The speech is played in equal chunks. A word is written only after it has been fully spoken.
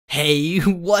Hey,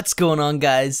 what's going on,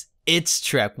 guys? It's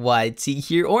TrekYT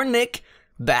here, or Nick,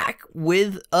 back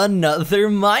with another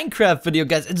Minecraft video.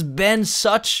 Guys, it's been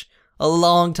such a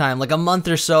long time, like a month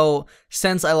or so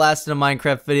since I last did a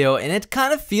Minecraft video, and it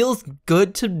kind of feels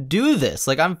good to do this.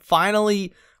 Like, I'm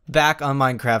finally back on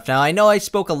Minecraft. Now, I know I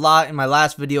spoke a lot in my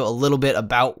last video, a little bit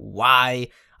about why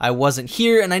I wasn't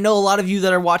here, and I know a lot of you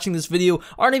that are watching this video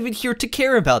aren't even here to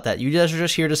care about that. You guys are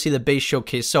just here to see the base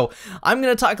showcase. So I'm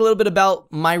going to talk a little bit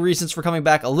about my reasons for coming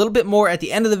back a little bit more at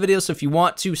the end of the video, so if you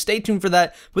want to, stay tuned for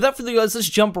that. Without further ado, guys, let's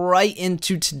jump right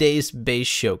into today's base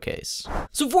showcase.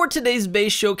 So for today's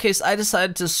base showcase, I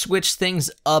decided to switch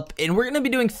things up, and we're going to be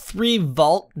doing 3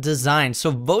 vault designs.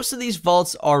 So most of these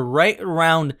vaults are right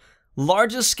around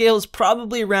largest scale is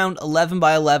probably around 11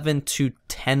 by 11 to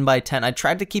 10 by 10. I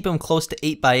tried to keep them close to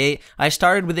 8 by 8. I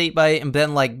started with 8 by 8, and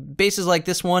then like bases like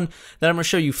this one that I'm going to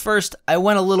show you first, I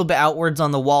went a little bit outwards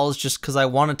on the walls just because I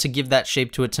wanted to give that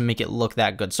shape to it to make it look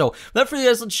that good. So without further ado,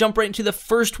 guys, let's jump right into the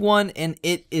first one, and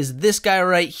it is this guy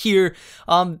right here.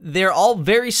 They're all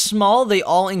very small. They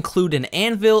all include an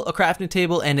anvil, a crafting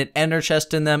table, and an ender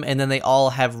chest in them, and then they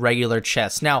all have regular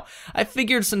chests. Now, I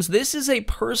figured since this is a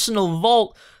personal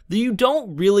vault, you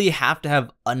don't really have to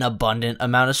have an abundant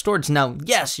amount of storage. Now,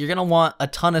 yes, you're going to want a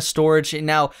ton of storage. And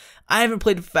now, I haven't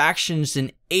played factions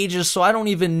in ages, so I don't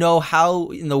even know how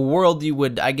in the world you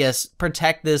would, I guess,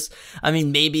 protect this. I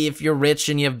mean, maybe if you're rich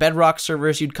and you have bedrock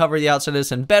servers, you'd cover the outside of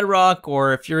this in bedrock,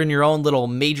 or if you're in your own little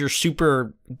major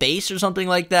super base or something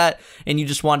like that, and you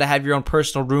just want to have your own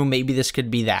personal room, maybe this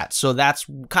could be that. So that's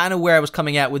kind of where I was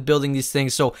coming at with building these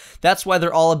things. So that's why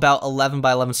they're all about 11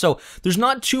 by 11. So there's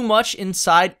not too much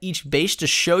inside each base to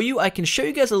show you. I can show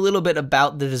you guys a little bit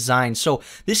about the design. So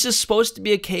this is supposed to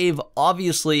be a cave,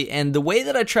 obviously, and the way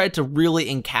that I tried to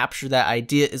really capture that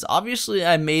idea is obviously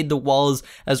I made the walls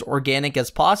as organic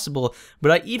as possible, but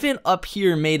I even up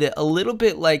here made it a little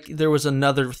bit like there was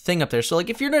another thing up there. So like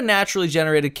if you're in a naturally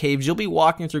generated caves, you'll be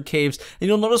walking through caves and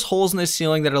you'll notice holes in the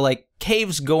ceiling that are like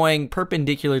caves going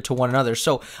perpendicular to one another.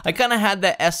 So I kind of had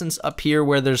that essence up here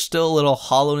where there's still a little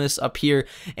hollowness up here,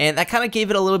 and that kind of gave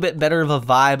it a little bit better of a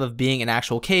vibe of being an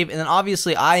actual cave. And then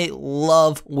obviously I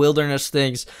love wilderness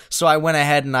things, so I went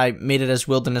ahead and I made it as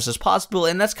wilderness as possible,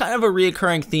 and that's kind of a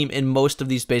reoccurring theme in most of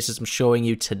these bases I'm showing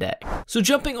you today. So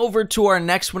jumping over to our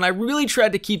next one, I really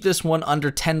tried to keep this one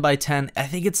under 10 by 10. I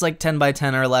think it's like 10 by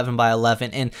 10 or 11 by 11,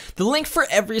 and the link for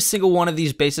every single one of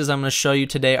these bases I'm going to show you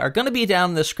today are going to be down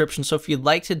in the description. So if you'd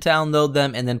like to download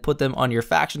them and then put them on your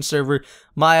faction server,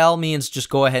 by all means, just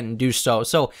go ahead and do so.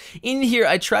 So in here,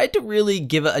 I tried to really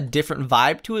give it a different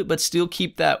vibe to it, but still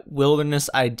keep that wilderness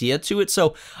idea to it.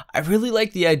 So I really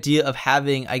like the idea of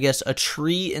having, I guess, a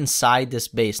tree inside this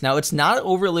base. Now, it's not an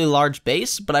overly large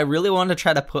base, but I really wanted to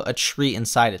try to put a tree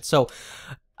inside it. So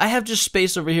I have just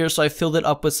space over here, so I filled it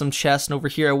up with some chests, and over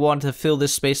here I wanted to fill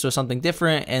this space with something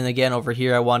different, and again over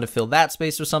here I wanted to fill that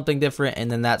space with something different, and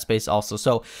then that space also.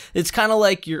 So it's kind of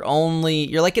like you're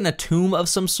like in a tomb of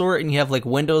some sort, and you have like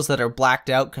windows that are blacked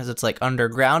out because it's like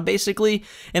underground basically.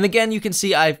 And again, you can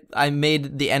see I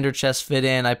made the ender chest fit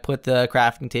in, I put the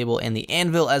crafting table and the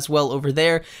anvil as well over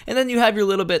there, and then you have your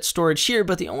little bit storage here.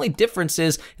 But the only difference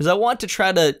is I want to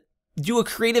try to do a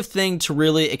creative thing to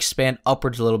really expand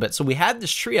upwards a little bit. So we had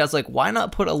this tree. I was like, why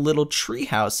not put a little tree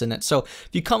house in it? So if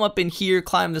you come up in here,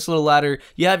 climb this little ladder,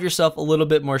 you have yourself a little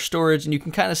bit more storage, and you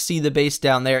can kind of see the base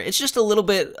down there. It's just a little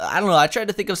bit, I don't know, I tried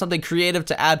to think of something creative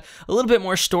to add a little bit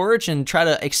more storage and try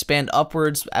to expand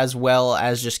upwards as well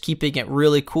as just keeping it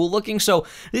really cool looking. So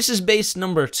this is base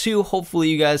number 2. Hopefully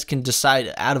you guys can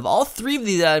decide out of all 3 of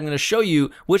these that I'm going to show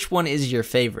you, which one is your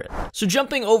favorite. So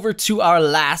jumping over to our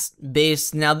last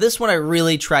base. Now this one I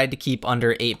really tried to keep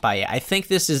under 8 by 8. I think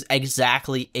this is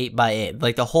exactly 8 by 8.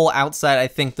 Like the whole outside, I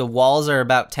think the walls are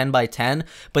about 10 by 10,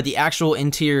 but the actual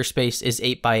interior space is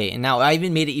 8 by 8. And now I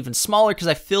even made it even smaller because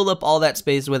I filled up all that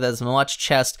space with as much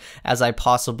chest as I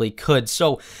possibly could.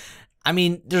 So I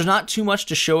mean, there's not too much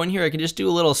to show in here. I can just do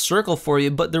a little circle for you,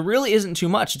 but there really isn't too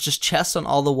much. It's just chests on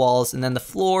all the walls, and then the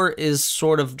floor is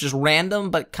sort of just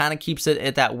random, but kind of keeps it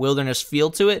at that wilderness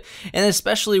feel to it. And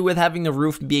especially with having the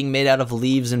roof being made out of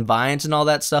leaves and vines and all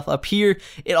that stuff up here,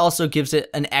 it also gives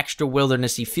it an extra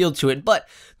wildernessy feel to it. But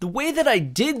the way that I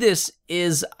did this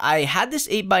is I had this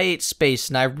 8 by 8 space,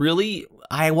 and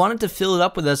I wanted to fill it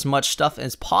up with as much stuff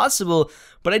as possible,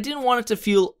 but I didn't want it to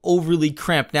feel overly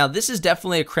cramped. Now, this is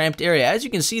definitely a cramped area. As you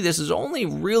can see, this is only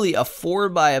really a 4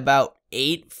 by about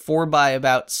 8, 4 by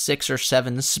about 6 or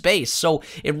 7 space, so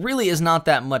it really is not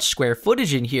that much square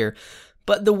footage in here.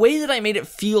 But the way that I made it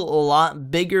feel a lot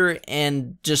bigger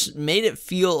and just made it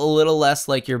feel a little less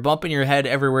like you're bumping your head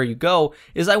everywhere you go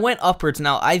is I went upwards.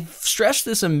 Now, I've stressed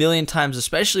this a million times,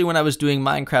 especially when I was doing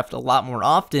Minecraft a lot more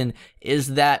often,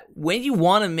 is that when you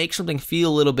want to make something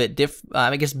feel a little bit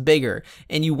bigger,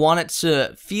 and you want it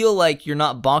to feel like you're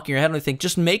not bonking your head or anything,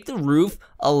 just make the roof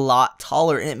a lot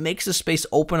taller, and it makes the space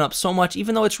open up so much,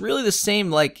 even though it's really the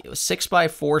same like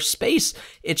 6x4 space.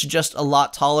 It's just a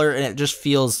lot taller, and it just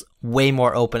feels way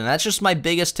more open. And that's just my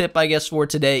biggest tip, I guess, for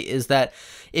today, is that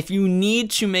if you need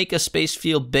to make a space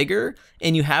feel bigger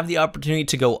and you have the opportunity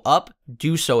to go up,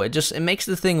 do so. It makes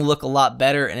the thing look a lot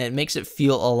better, and it makes it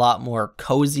feel a lot more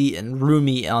cozy and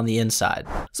roomy on the inside.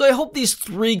 So I hope these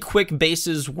 3 quick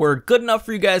bases were good enough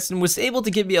for you guys and was able to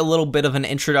give you a little bit of an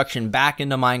introduction back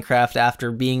into Minecraft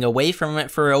after being away from it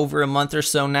for over a month or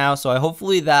so now. So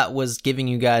hopefully that was giving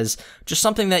you guys just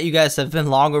something that you guys have been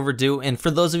long overdue. And for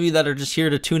those of you that are just here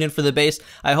to tune in for the base,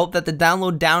 I hope that the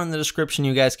download down in the description,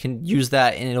 you guys can use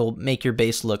that and it'll make your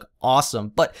base look awesome.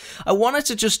 But I wanted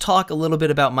to just talk a little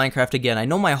bit about Minecraft again. I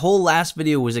know my whole last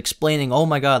video was explaining, oh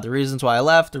my god, the reasons why I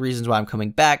left, the reasons why I'm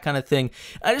coming back kind of thing.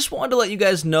 I just wanted to let you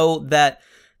guys know that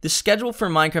the schedule for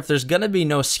Minecraft, there's going to be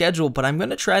no schedule, but I'm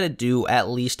going to try to do at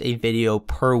least a video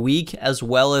per week, as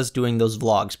well as doing those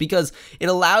vlogs, because it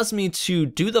allows me to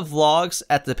do the vlogs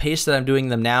at the pace that I'm doing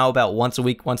them now, about once a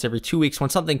week, once every 2 weeks,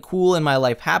 when something cool in my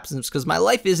life happens, because my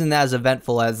life isn't as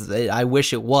eventful as I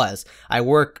wish it was. I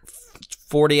work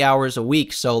 40 hours a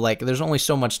week, so like there's only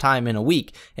so much time in a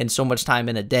week and so much time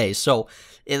in a day. So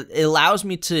it allows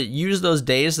me to use those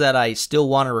days that I still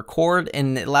want to record,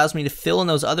 and it allows me to fill in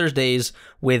those other days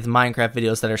with Minecraft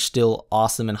videos that are still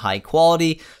awesome and high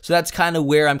quality. So that's kind of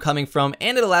where I'm coming from,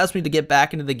 and it allows me to get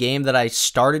back into the game that I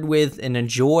started with and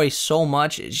enjoy so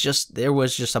much. It's just, there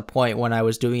was just a point when I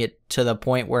was doing it to the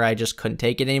point where I just couldn't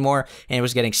take it anymore and it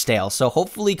was getting stale. So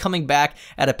hopefully coming back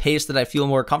at a pace that I feel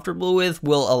more comfortable with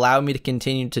will allow me to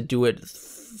continue to do it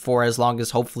for as long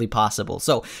as hopefully possible.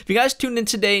 So if you guys tuned in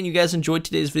today and you guys enjoyed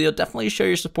today's video, definitely show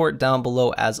your support down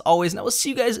below as always, and I will see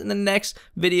you guys in the next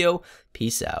video.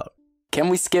 Peace out. Can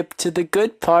we skip to the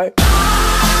good part?